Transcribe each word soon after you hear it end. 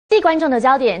观众的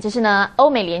焦点就是呢，欧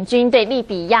美联军对利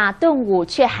比亚动武，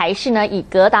却还是呢以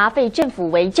格达费政府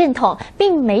为正统，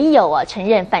并没有承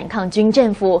认反抗军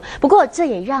政府。不过这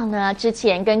也让呢之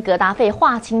前跟格达费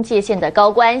划清界限的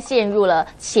高官陷入了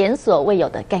前所未有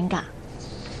的尴尬。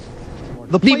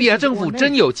 利比亚政府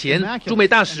真有钱，驻美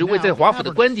大使位在华府的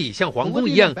官邸像皇宫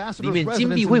一样，里面金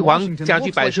碧辉煌，家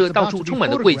具摆设到处充满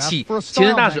了贵气。前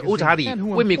任大使欧札里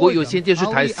为美国有线电视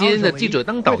台 CNN 的记者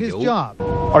当导游。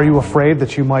Are you afraid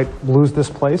that you might lose this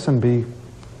place and be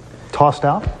tossed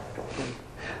out?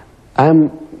 I'm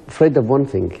afraid of one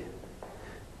thing,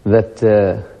 that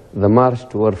the march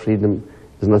toward freedom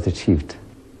is not achieved.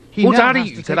 欧札里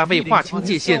与格达费划清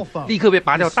界限，立刻被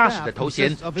拔掉大使的头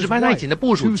衔，指派他以前的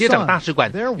部属接掌大使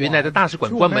馆。原来的大使馆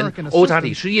关门，欧札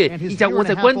里失业，一家窝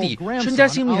在官邸，身家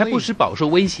性命还不时饱受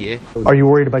威胁。Are you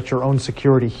worried about your own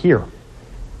security here?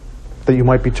 That you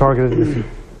might be targeted if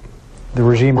the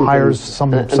regime hires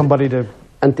somebody to?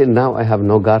 Until now, I have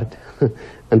no guard.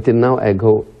 Until now, I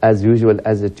go as usual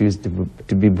as it used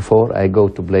to be before. I go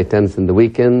to play tennis in the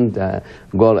weekend.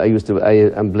 Golf. I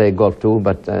play golf too,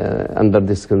 but under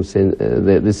this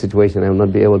situation, I will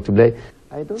not be able to play.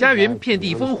 家园遍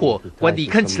地烽火，官邸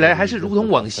看起来还是如同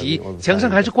往昔，墙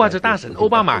上还是挂着大婶奥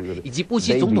巴马以及布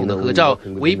希总统的合照。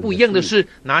唯一不一样的是，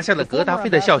拿下了格达费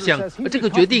的肖像，而这个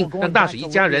决定让大使一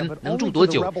家人能住多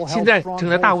久，现在成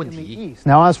了大问题。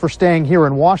Now, as for staying here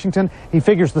in Washington, he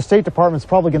figures the State Department's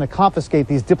probably going to confiscate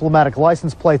these diplomatic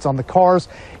license plates on the cars.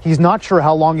 He's not sure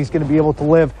how long he's going to be able to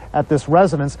live at this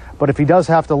residence, but if he does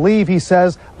have to leave, he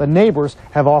says the neighbors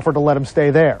have offered to let him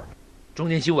stay there. 中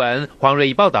天新闻黄瑞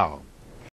仪报道。